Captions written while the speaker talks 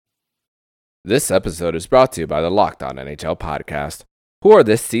This episode is brought to you by the Locked On NHL podcast. Who are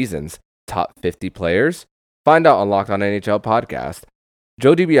this season's top 50 players? Find out on Locked On NHL podcast.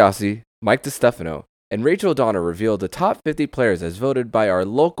 Joe DiBiase, Mike DiStefano, and Rachel Donner revealed the top 50 players as voted by our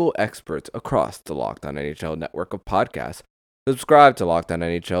local experts across the Locked On NHL network of podcasts. Subscribe to Locked On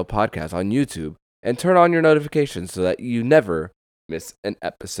NHL podcast on YouTube and turn on your notifications so that you never miss an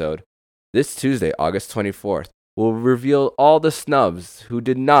episode. This Tuesday, August 24th, we'll reveal all the snubs who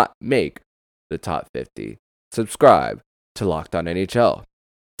did not make the top 50. Subscribe to Locked On NHL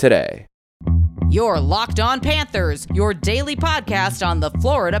today. You're Locked On Panthers, your daily podcast on the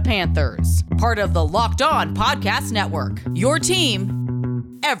Florida Panthers. Part of the Locked On Podcast Network, your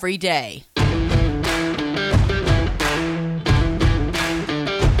team every day.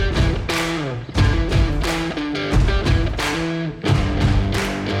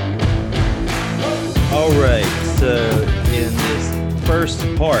 All right, so in this first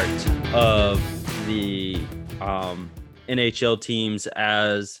part of the NHL teams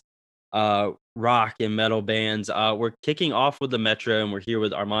as rock and metal bands, we're kicking off with the Metro, and we're here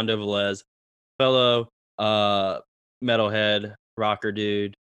with Armando Velez, fellow metalhead rocker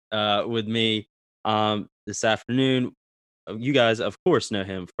dude, with me this afternoon. You guys, of course, know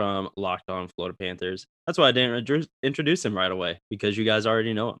him from Locked On Florida Panthers. That's why I didn't introduce him right away, because you guys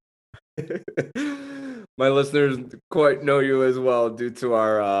already know him. My listeners quite know you as well due to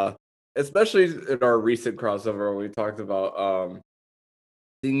our, especially in our recent crossover when we talked about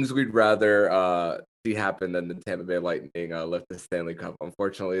things we'd rather see happen than the Tampa Bay Lightning lift the Stanley Cup.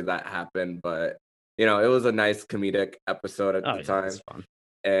 Unfortunately, that happened, but it was a nice comedic episode at the time. It's fun.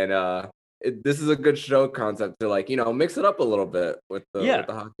 And this is a good show concept to mix it up a little bit with the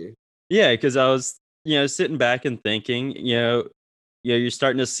hockey. Yeah, because I was sitting back and thinking, you're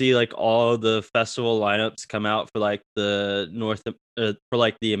starting to see like all the festival lineups come out for like the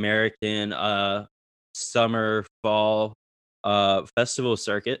the American summer fall festival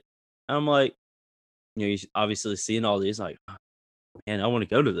circuit. And I'm like, you're obviously seeing all these, like, man, I want to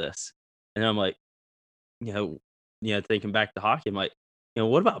go to this. And I'm like, thinking back to hockey, I'm like,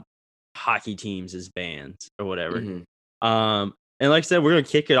 what about hockey teams as bands or whatever? Mm-hmm. And like I said, we're going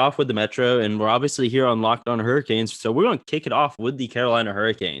to kick it off with the Metro, and we're obviously here on Locked On Hurricanes. So we're going to kick it off with the Carolina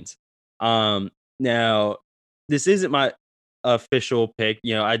Hurricanes. Now, this isn't my official pick.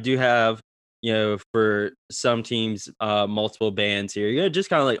 I do have, for some teams, multiple bands here. Just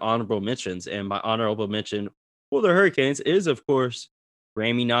kind of like honorable mentions. And my honorable mention for the Hurricanes is, of course,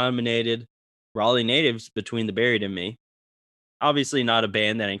 Grammy-nominated Raleigh Natives, Between the Buried and Me. Obviously not a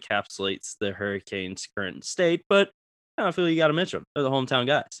band that encapsulates the Hurricanes' current state, but I feel you got to mention them. They're the hometown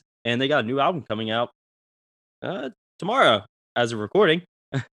guys. And they got a new album coming out tomorrow as a recording.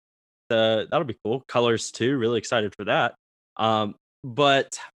 That'll be cool. Colors too. Really excited for that.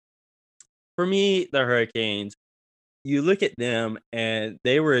 But for me, the Hurricanes, you look at them and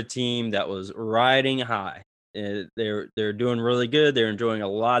they were a team that was riding high. They're doing really good. They're enjoying a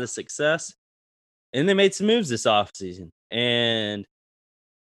lot of success. And they made some moves this offseason. And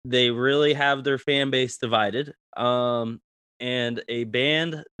they really have their fan base divided. And a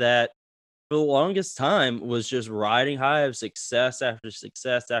band that for the longest time was just riding high of success after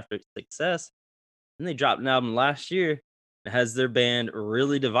success after success. And they dropped an album last year that has their fan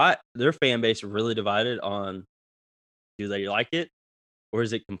base really divided on, do they like it or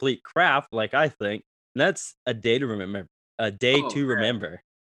is it complete crap like I think? And that's A Day to Remember. Remember.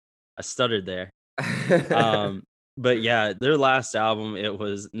 I stuttered there. But yeah, their last album, it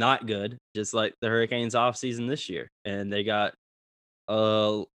was not good, just like the Hurricanes offseason this year. And they got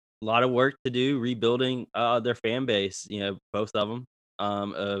a lot of work to do rebuilding their fan base, both of them,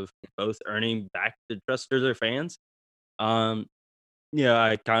 of both earning back the trust of their fans. I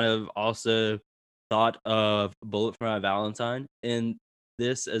kind of also thought of Bullet for My Valentine in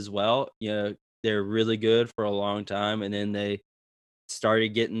this as well. They're really good for a long time, and then they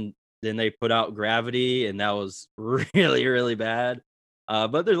then they put out Gravity, and that was really, really bad.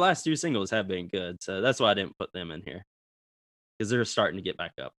 But their last two singles have been good, so that's why I didn't put them in here, because they're starting to get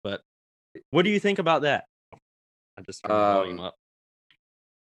back up. But what do you think about that? I just turned the volume up.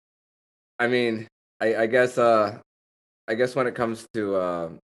 I mean, I guess when it comes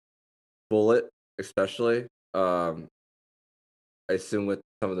to Bullet, especially, I assume with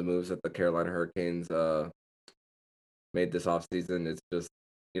some of the moves that the Carolina Hurricanes made this offseason, it's just,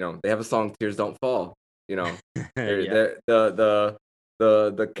 they have a song, Tears Don't Fall. The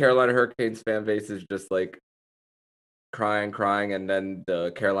Carolina Hurricanes fan base is just like crying, and then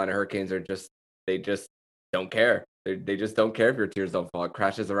the Carolina Hurricanes they just don't care. They just don't care if your tears don't fall. It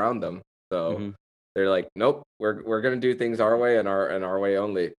crashes around them. So they're like, nope, we're gonna do things our way and our way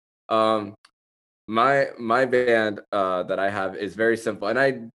only. my band that I have is very simple, and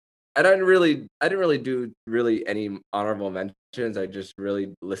I didn't really do really any honorable mentions. I just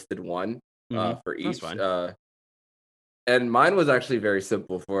really listed one for That's each. fine. And mine was actually very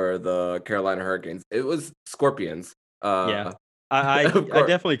simple for the Carolina Hurricanes. It was Scorpions. Yeah. I Of I course,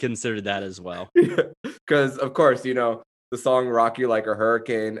 definitely considered that as well. because of course, the song "Rock You Like a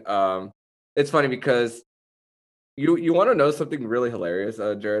Hurricane." It's funny because you want to know something really hilarious,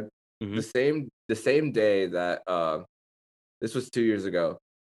 Jared. Mhm. The same day that this was 2 years ago,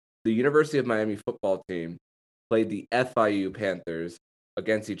 the University of Miami football team played the FIU Panthers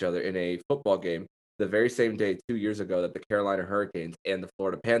against each other in a football game. The very same day 2 years ago that the Carolina Hurricanes and the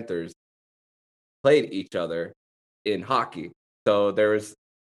Florida Panthers played each other in hockey. So there was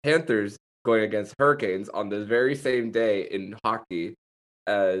Panthers going against Hurricanes on the very same day in hockey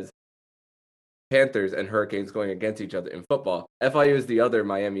as Panthers and Hurricanes going against each other in football. FIU is the other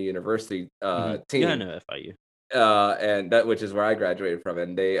Miami University Yeah, I team, know FIU. and that which is where I graduated from.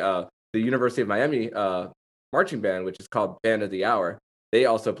 And the University of Miami marching band, which is called Band of the Hour, they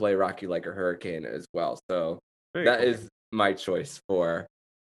also play "Rock You Like a Hurricane" as well. So Very that cool. is my choice for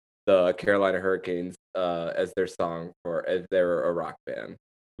the Carolina Hurricanes as their song for if they were a rock band.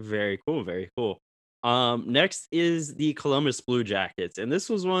 Very cool, very cool. Next is the Columbus Blue Jackets, and this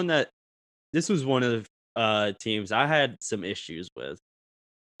was one of teams I had some issues with.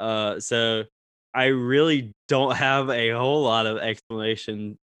 So I really don't have a whole lot of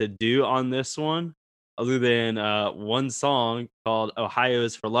explanation to do on this one, other than one song called "Ohio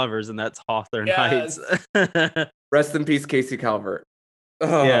is for Lovers," and that's Hawthorne Heights. Yes. Rest in peace, Casey Calvert.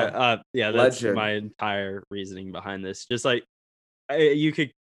 Yeah, Oh, yeah, that's legend. my entire reasoning behind this. Just like you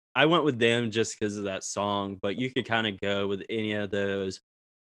could, I went with them just because of that song, but you could kind of go with any of those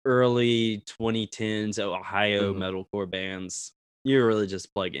early 2010s Ohio Mhm. metalcore bands. You really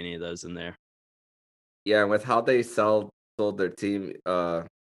just plug any of those in there. Yeah, and with how they sold their team,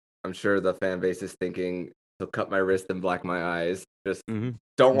 I'm sure the fan base is thinking, "He'll cut my wrist and black my eyes." Just Hmm.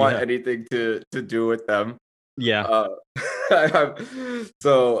 don't want Yeah, anything to do with them. yeah, Uh,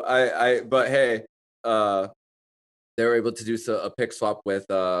 but hey, uh, they were able to do a pick swap with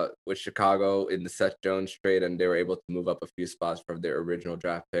Chicago in the Seth Jones trade, and they were able to move up a few spots from their original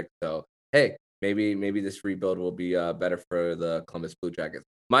draft pick. So hey, maybe this rebuild will be better for the Columbus Blue Jackets.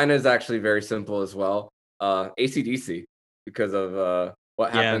 Mine is actually very simple as well. AC/DC, because of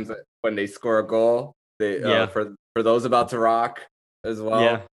what yeah, happens when they score a goal. They yeah, for those about to rock as yeah, well.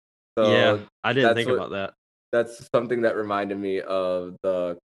 yeah. So I didn't that's think what about that. that's something that reminded me of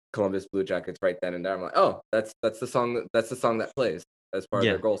the Columbus Blue Jackets right then and there. I'm like, oh, that's the song that plays as part of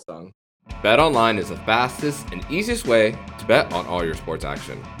their Yeah, goal song. BetOnline is the fastest and easiest way to bet on all your sports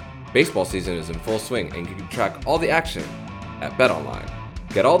action. Baseball season is in full swing, and you can track all the action at BetOnline.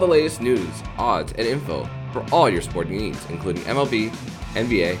 Get all the latest news, odds, and info for all your sporting needs, including MLB,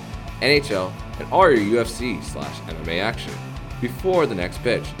 NBA, NHL, and all your UFC/MMA action. Before the next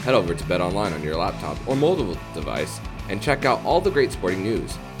pitch, head over to BetOnline on your laptop or mobile device and check out all the great sporting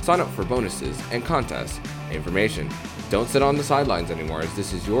news. Sign up for bonuses and contests and information. Don't sit on the sidelines anymore, as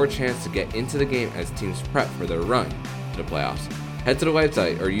this is your chance to get into the game as teams prep for their run to the playoffs. Head to the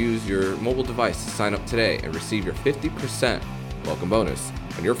website or use your mobile device to sign up today and receive your 50% welcome bonus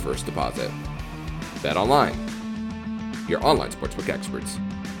on your first deposit. BetOnline, your online sportsbook experts.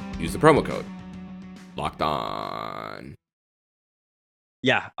 Use the promo code Locked On.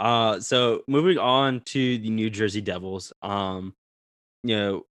 yeah. So moving on to the New Jersey Devils. You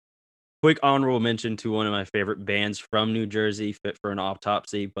know, quick honorable mention to one of my favorite bands from New Jersey, Fit for an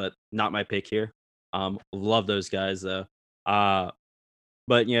Autopsy, but not my pick here. Love those guys though. Uh,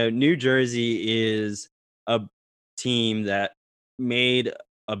 but New Jersey is a team that made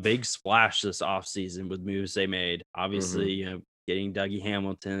a big splash this offseason with moves they made. Mm-hmm. Obviously, getting Dougie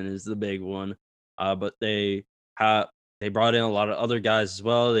Hamilton is the big one. But they brought in a lot of other guys as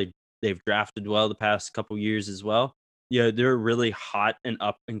well. They've drafted well the past couple years as well. Yeah, they're a really hot and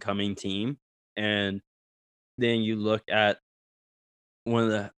up and coming team. And then you look at one of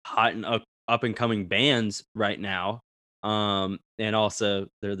the hot and up and coming bands right now. And also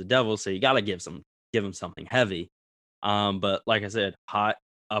they're the Devils, so you got to give them something heavy. But like I said, hot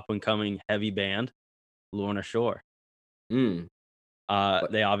up and coming heavy band, Lorna Shore. Mm.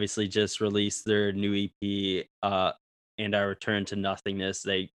 But They obviously just released their new EP, and I Return to Nothingness.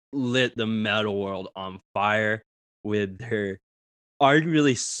 They lit the metal world on fire with their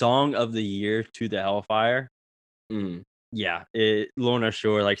arguably song of the year, To the Hellfire. mm. Yeah, Lorna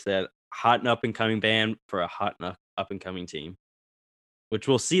Shore, like I said, hot and up and coming band for a hot and up and coming team, which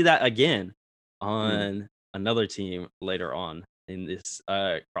we'll see that again Mm. on another team later on in this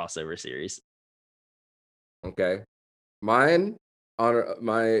crossover series. Okay. Mine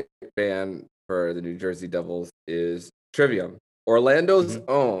my band for the New Jersey Devils is Trivium. Orlando's Mhm.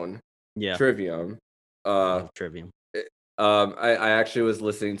 own Yeah, Trivium. I Uh, love Trivium. I actually was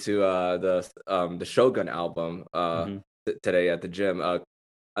listening to the Shogun album Mhm. today at the gym.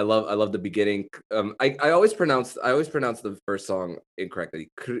 I love the beginning. I always pronounce the first song incorrectly.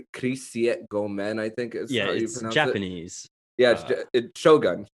 Krisiet Gomen, I think is Yeah, how you it's pronounce it. Japanese. Yeah, Uh, it's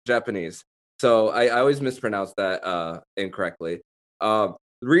Shogun, Japanese. So I always mispronounce that incorrectly. The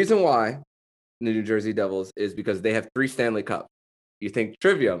reason why the New Jersey Devils is because they have 3 Stanley Cups. You think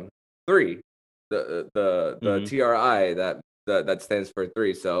Trivium, three, the mhm. TRI that stands for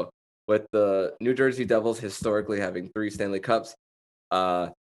three. So with the New Jersey Devils historically having 3 Stanley Cups, uh,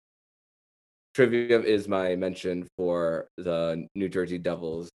 Trivium is my mention for the New Jersey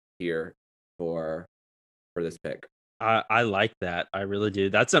Devils here for this pick. I like that. I really do.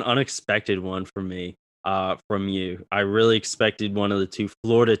 That's an unexpected one for me, from you. I really expected one of the 2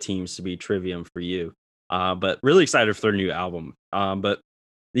 Florida teams to be Trivium for you. But really excited for their new album. But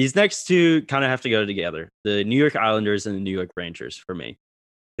these next 2 kinda have to go together. The New York Islanders and the New York Rangers for me,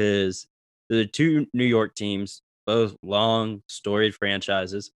 'cause the 2 New York teams, both long, storied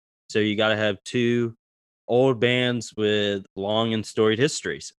franchises. So you gotta have 2 old bands with long and storied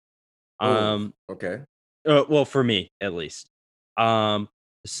histories. Oh, Um okay. well, for me, at least. Um,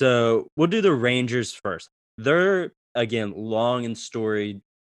 so we'll do the Rangers first. They're again long and storied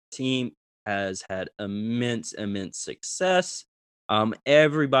team has had immense success.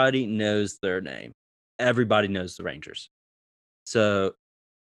 Everybody knows their name. Everybody knows the Rangers. So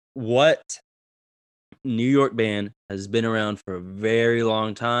what New York band has been around for a very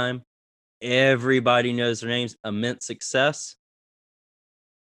long time? Everybody knows their names. Immense success.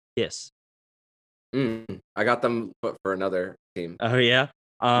 Yes. I got them put for another team. Oh yeah.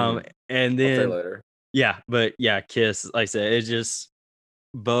 Mhm. And I'll say then later. yeah, but yeah, Kiss, like I said, it's just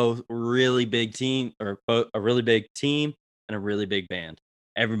both really big team or both a really big team and a really big band.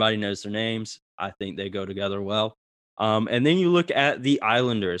 Everybody knows their names. I think they go together well. And then you look at the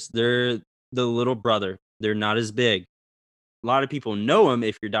Islanders. They're the little brother. They're not as big. A lot of people know them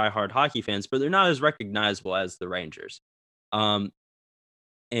if you're diehard hockey fans, but they're not as recognizable as the Rangers. Um,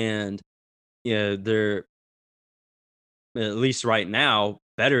 and yeah, they're at least right now,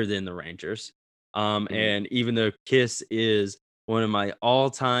 better than the Rangers. Mhm. And even though Kiss is one of my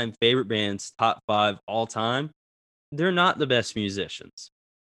all-time favorite bands, top 5 all time, they're not the best musicians.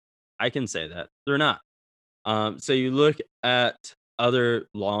 I can say that. They're not. So you look at other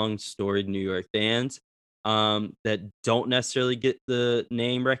long storied New York bands that don't necessarily get the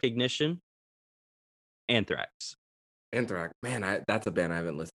name recognition. Anthrax. Anthrax, man, that's a band I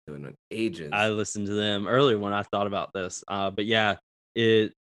haven't listened to in I ages. listened to them earlier when I thought about this. But yeah,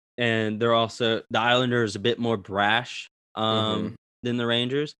 it and they're also the Islanders a bit more brash Mhm. than the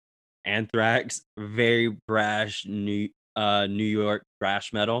Rangers. Anthrax, very brash New York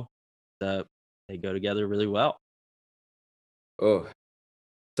thrash metal. So they go together really well. Oh,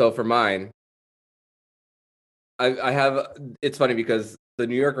 so for mine, I have it's funny because the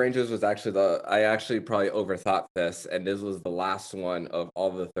New York Rangers was actually the I actually probably overthought this, and this was the last one of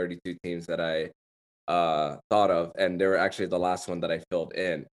all the 32 teams that I thought of, and they were actually the last one that I filled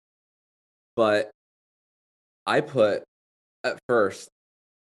in. But I put at first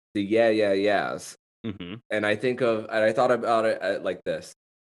the Yeah Yeah Yeahs, Hmm. and I thought about it like this.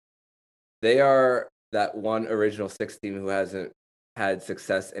 They are that one original 6 team who hasn't had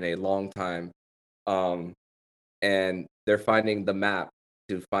success in a long time. Um, and they're finding the map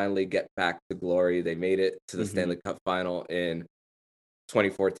to finally get back to glory. They made it to the Hmm. Stanley Cup final in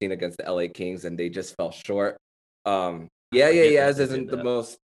 2014 against the LA Kings, and they just fell short. I Yeah, Yeah, forget that Yeahs they did isn't the that.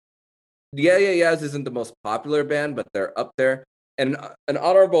 most Yeah, Yeah, Yeahs isn't the most popular band, but they're up there. And an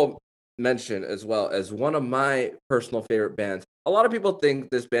honorable mention as well as one of my personal favorite bands. A lot of people think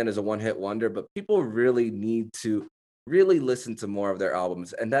this band is a one-hit wonder, but people really need to really listen to more of their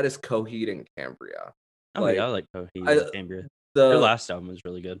albums, and that is Coheed and Cambria. Oh yeah, I Like like Coheed I and Cambria. Their the last album was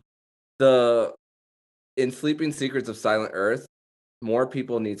really good. the in Sleeping Secrets of Silent Earth, more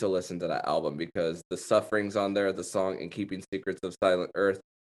people need to listen to that album because the sufferings on there, the song "In Keeping Secrets of Silent Earth."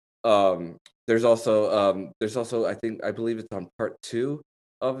 Um, there's also I believe it's on part 2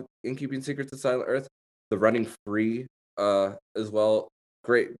 of In Keeping Secrets of Silent Earth, the Running Free as well.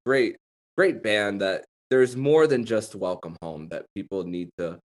 Great band that there's more than just Welcome Home that people need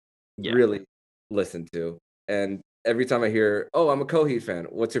to Yeah. really listen to. And every time I hear, "Oh, I'm a Coheed fan.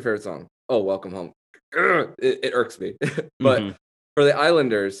 What's your favorite song?" "Oh, Welcome Home." It irks me. But Hmm. for the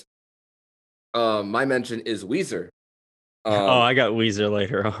Islanders, my mention is Weezer. Oh, Um, I got Weezer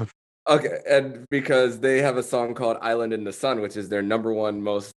later on. Okay, and because they have a song called "Island in the Sun," which is their number one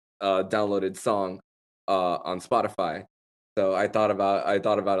most downloaded song on Spotify. So I thought about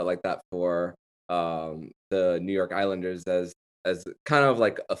it like that for the New York Islanders as kind of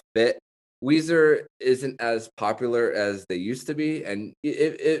like a fit. Weezer isn't as popular as they used to be, and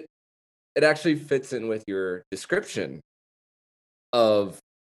it actually fits in with your description of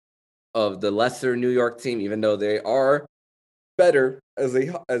the lesser New York team, even though they are better as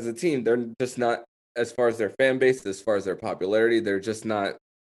a team. They're just not, as far as their fan base, as far as their popularity, they're just not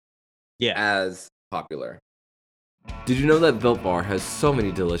Yeah. as popular. Did you know that Built Bar has so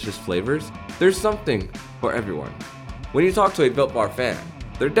many delicious flavors? There's something for everyone. When you talk to a Built Bar fan,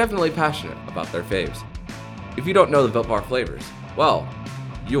 they're definitely passionate about their faves. If you don't know the Built Bar flavors, well,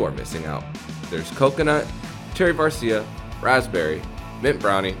 you are missing out. There's coconut, cherry barcia, raspberry, mint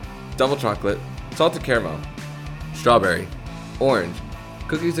brownie, double chocolate, salted caramel, strawberry, orange,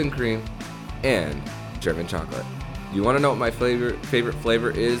 cookies and cream, and German chocolate. You want to know what my favorite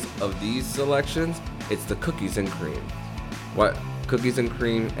flavor is of these selections? It's the cookies and cream. What? Cookies and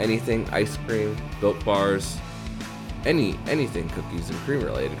cream, anything, ice cream, Built Bars, anything cookies and cream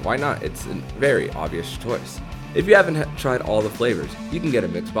related. Why not? It's a very obvious choice. If you haven't tried all the flavors, you can get a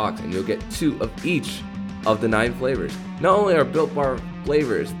mixed box and you'll get 2 of each of the 9 flavors. Not only are Built Bar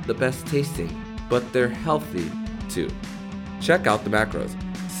flavors the best tasting, but they're healthy too. Check out the macros.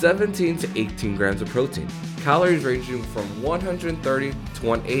 17 to 18 grams of protein, calories ranging from 130 to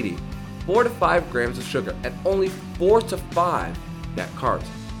 180, 4 to 5 grams of sugar, and only 4 to 5 net carbs.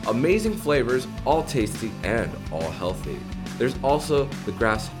 Amazing flavors, all tasty and all healthy. There's also the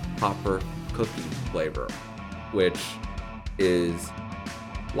grasshopper cookie flavor, which is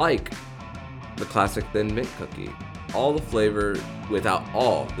like the classic thin mint cookie. All the flavor without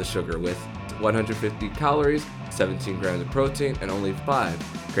all the sugar, with 150 calories, 17 grams of protein, and only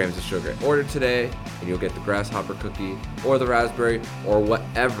 5 grams of sugar. Order today and you'll get the grasshopper cookie or the raspberry or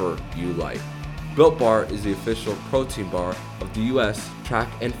whatever you like. Built Bar is the official protein bar of the US track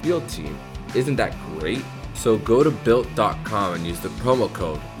and field team. Isn't that great? So go to built.com and use the promo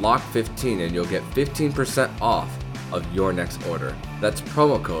code LOCK15 and you'll get 15% off of your next order. That's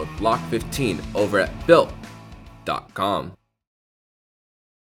promo code LOCK15 over at built.com.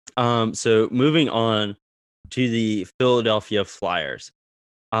 So moving on to the Philadelphia Flyers.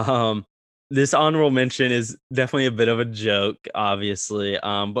 This honorable mention is definitely a bit of a joke, obviously.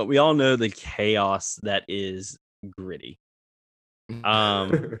 But we all know the chaos that is Gritty.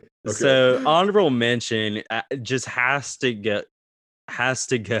 Okay. So honorable mention just has to go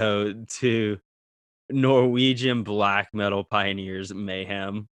to Norwegian black metal pioneers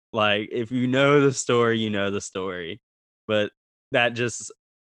Mayhem. Like, if you know the story, you know the story. But that just,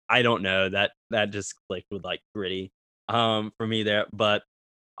 I don't know, that just clicked with like Gritty for me there. But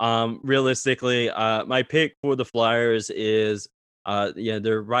realistically, my pick for the Flyers is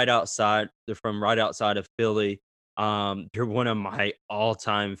they're right outside. They're from right outside of Philly. They're one of my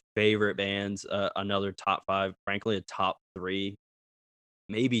all-time favorite bands. Another top 5, frankly, a top 3,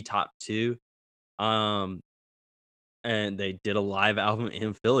 maybe top 2. And they did a live album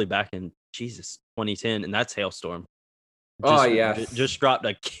in Philly back in 2010, and that's Hailstorm. Just dropped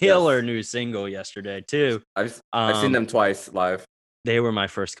a killer new single yesterday too. I've seen them twice live. They were my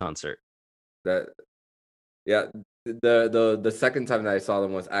first concert. The second time that I saw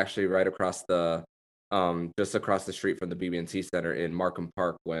them was actually right across the just across the street from the BB&T Center in Markham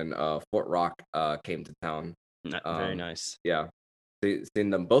Park when Fort Rock came to town. Very nice. Yeah,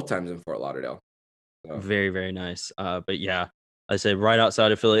 seen them both times in Fort Lauderdale. So. Very, very nice. But yeah, I said right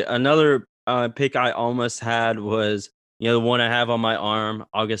outside of Philly. Another pick I almost had was, the one I have on my arm,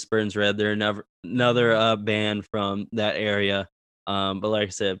 August Burns Red. They're another band from that area. But like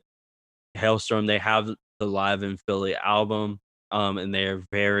I said, Hailstorm, they have the Live in Philly album, and they're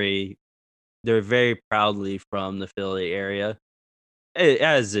very proudly from the Philly area,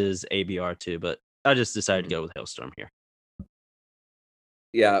 as is ABR too. But I just decided to go with Hailstorm here.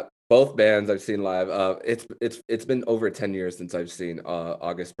 Yeah, both bands I've seen live. It's been over 10 years since I've seen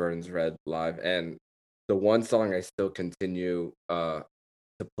August Burns Red live, and the one song I still continue to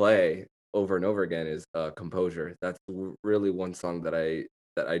play over and over again is Composure. That's really one song that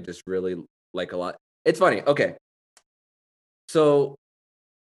I just really like a lot. It's funny. Okay. So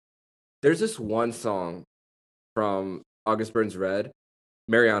there's this one song from August Burns Red,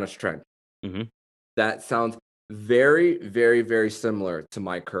 Mariana's Trench, that sounds very, very, very similar to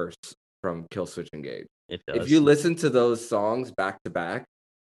My Curse from Killswitch Engage. It does. If you listen to those songs back to back,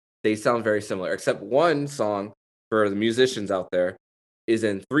 they sound very similar, except one song, for the musicians out there, is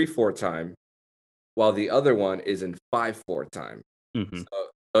in 3/4 time, while the other one is in 5/4 time. So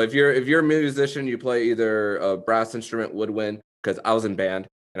So if you're a musician, you play either a brass instrument, woodwind, because I was in band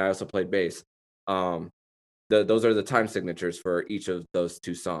and I also played bass. Um, those are the time signatures for each of those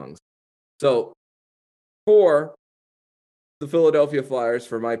two songs. So for the Philadelphia Flyers,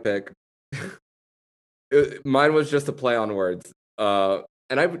 for my pick, mine was just a play on words.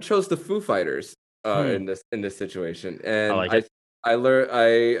 And I chose the Foo Fighters Hmm, in this situation, I and like it. I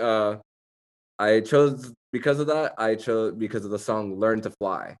learned I chose because of that. I chose because of the song "Learn to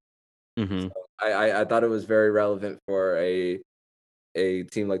Fly." So Hmm. I thought it was very relevant for a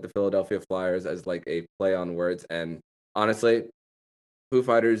team like the Philadelphia Flyers as like a play on words. And honestly, Foo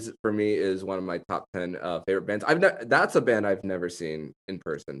Fighters for me is one of my top 10 favorite bands. That's a band I've never seen in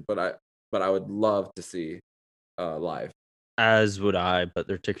person, but I would love to see live. As would I, but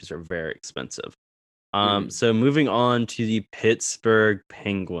their tickets are very expensive. Mhm. So moving on to the Pittsburgh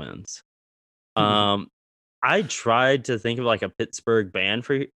Penguins. Um, I tried to think of like a Pittsburgh band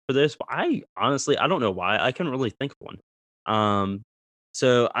for this, but I don't know why I couldn't really think of one. Um,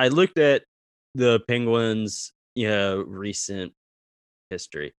 so I looked at the Penguins, recent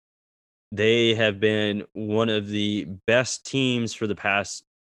history. They have been one of the best teams for the past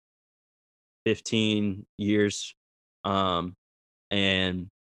 15 years. Um, and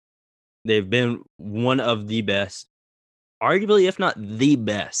they've been one of the best, arguably, if not the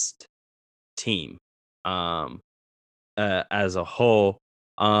best team, um, as a whole.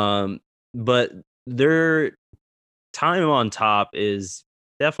 Um, but their time on top is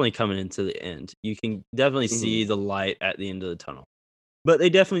definitely coming into the end. You can definitely Mhm. see the light at the end of the tunnel, but they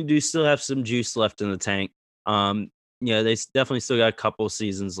definitely do still have some juice left in the tank. Um, definitely still got a couple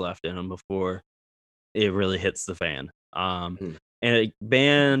seasons left in them before it really hits the fan. Mhm. And a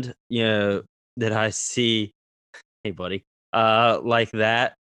band, that I see, hey buddy, like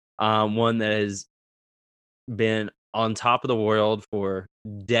that, one that has been on top of the world for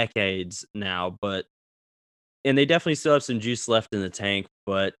decades now, but and they definitely still have some juice left in the tank,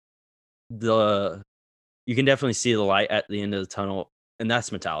 but the you can definitely see the light at the end of the tunnel, and that's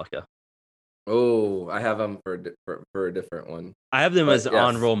Metallica. Oh, I have them for a different one, I have them but as an yes.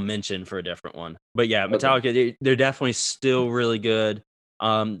 honorable mention for a different one. But yeah, Okay. Metallica, they're definitely still really good.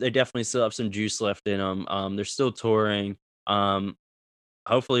 They definitely still have some juice left in them. They're still touring. Um,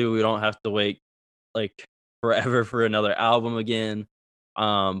 Hopefully we don't have to wait like forever for another album again.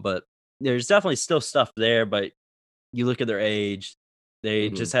 But there's definitely still stuff there, but you look at their age, they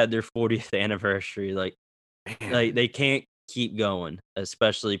Mhm. just had their 40th anniversary. Like Man. they can't keep going,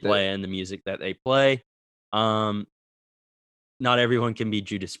 especially The playing the music that they play. Um, Not everyone can be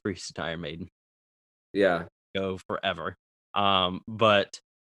Judas Priest and Iron Maiden, yeah. go forever. But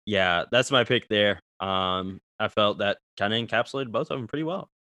yeah, that's my pick there. I felt that kind of encapsulated both of them pretty well.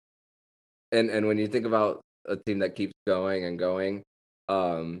 And when you think about a team that keeps going and going,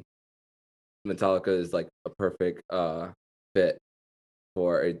 um, Metallica is like a perfect fit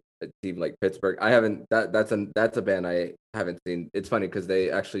for a team like Pittsburgh. I haven't that's a band I haven't seen. It's funny because they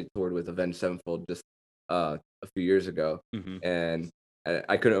actually toured with Avenged Sevenfold just a few years ago, Hmm. and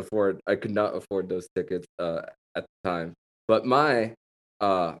I could not afford those tickets at the time. But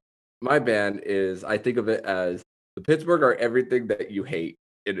uh my band is, I think of it as the Pittsburgh are everything that you hate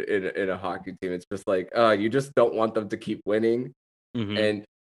in a hockey team. It's just like you just don't want them to keep winning, Hmm.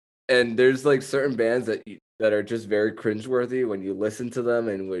 and there's, like, certain bands that are just very cringeworthy when you listen to them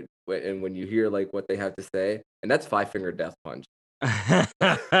and when you hear, like, what they have to say, and that's Five Finger Death Punch.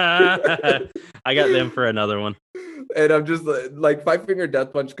 I got them for another one. And I'm just Five Finger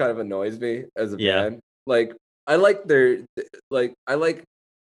Death Punch kind of annoys me as a Yeah. band. Like, I like their I like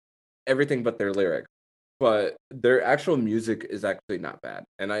everything but their lyrics, but their actual music is actually not bad,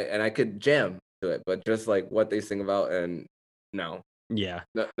 and I could jam to it, but just, like, what they sing about and no. Yeah,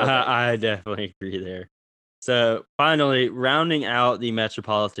 No, no thanks. I definitely agree there. So finally, rounding out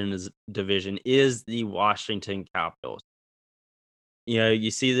the Division is the Washington Capitals.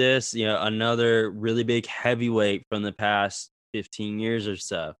 You see this, another really big heavyweight from the past 15 years or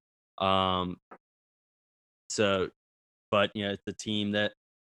so. Um, so, but it's a team that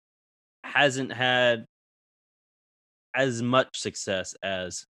hasn't had as much success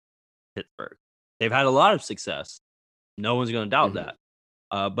as Pittsburgh. They've had a lot of success. No one's going to doubt Mhm,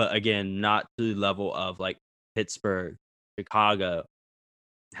 that. But again, not to the level of like Pittsburgh, Chicago,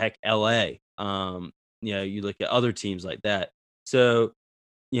 heck, LA. You look at other teams like that. So,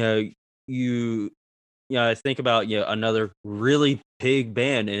 you know, you I think about another really big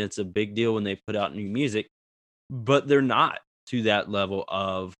band, and it's a big deal when they put out new music, but they're not to that level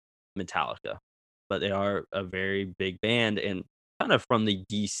of Metallica. But they are a very big band and kind of from the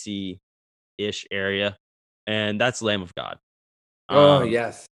DC ish area, and that's Lamb of God.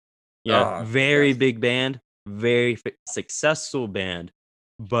 Yes. Yeah, Oh, very yes. big band, very successful band,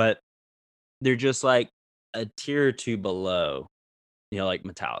 but they're just like a tier or two below, like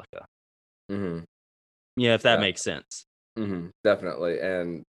Metallica. Mm-hmm. Yeah, if that Yeah. makes sense. Mm-hmm. Definitely.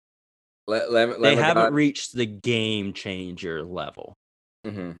 And They Lamb of haven't God. reached the game changer level.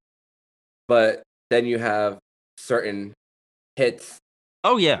 Mm-hmm. But then you have certain hits.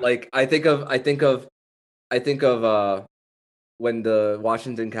 Oh yeah, Like I think of when the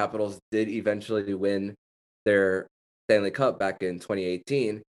Washington Capitals did eventually win their Stanley Cup back in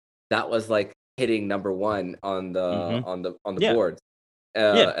 2018. That was like hitting number one on the hmm on the yeah, boards,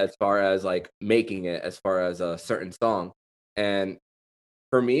 yeah, as far as like making it, as far as a certain song. And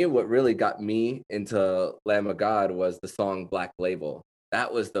for me, what really got me into Lamb of God was the song Black Label.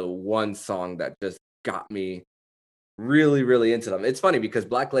 That was the one song that just got me really, really into them. It's funny because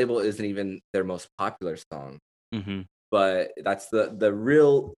Black Label isn't even their most popular song, hmm but that's the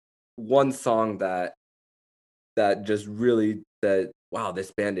real one song that just really said, wow,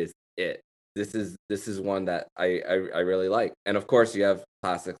 this band is it. This is one that I really like. And of course you have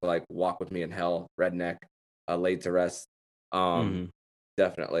classics like Walk With Me in Hell, Redneck, Laid to Rest. Um hmm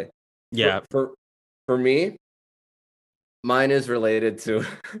Definitely. yeah. For me, mine is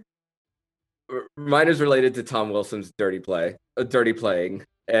related to Tom Wilson's Dirty Playing,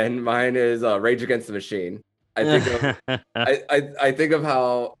 and mine is Rage Against the Machine. I think of I think of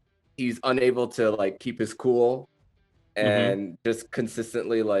how he's unable to like keep his cool hmm and just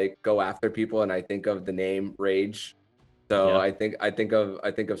consistently like go after people, and I think of the name Rage. So Yeah, I think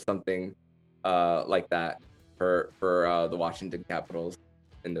of something like that for the Washington Capitals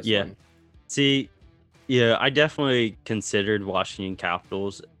in this yeah. one. See, yeah, I definitely considered Washington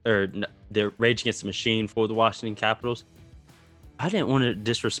Capitals or the Rage Against the Machine for the Washington Capitals. I didn't want to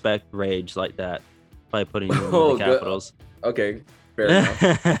disrespect Rage like that by putting them in the Oh, good. Capitals. Okay, fair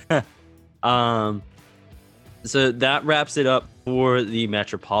enough. um, so that wraps it up for the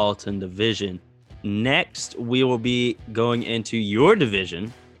Metropolitan Division. Next, we will be going into your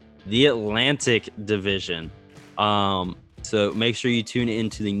division, the Atlantic Division. So make sure you tune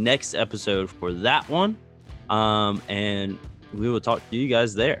into the next episode for that one. And we will talk to you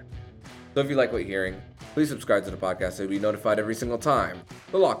guys there. So if you like what you're hearing, please subscribe to the podcast so you'll be notified every single time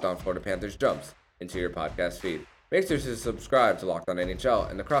the Locked On Florida Panthers jumps into your podcast feed. Make sure to subscribe to Locked On NHL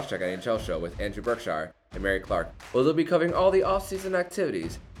and the Crosscheck NHL show with Andrew Berkshire and Mary Clark, where they'll be covering all the off-season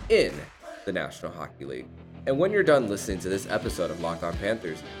activities in the National Hockey League. And when you're done listening to this episode of Locked On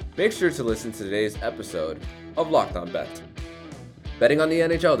Panthers, make sure to listen to today's episode of Locked On Bets. Betting on the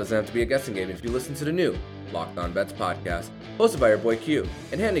NHL doesn't have to be a guessing game if you listen to the new Locked On Bets podcast, hosted by your boy Q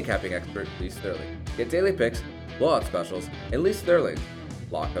and handicapping expert Lee Sterling. Get daily picks, blowout specials, and Lee Sterling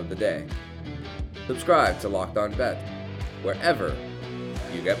Lock of the Day. Subscribe to Locked On Bet wherever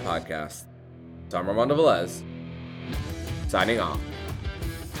you get podcasts. Tom Armando Velez, signing off.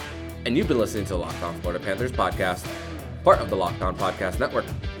 And you've been listening to Locked On Florida Panthers podcast, part of the Locked On Podcast Network.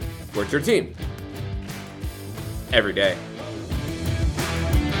 Where's your team? Every day.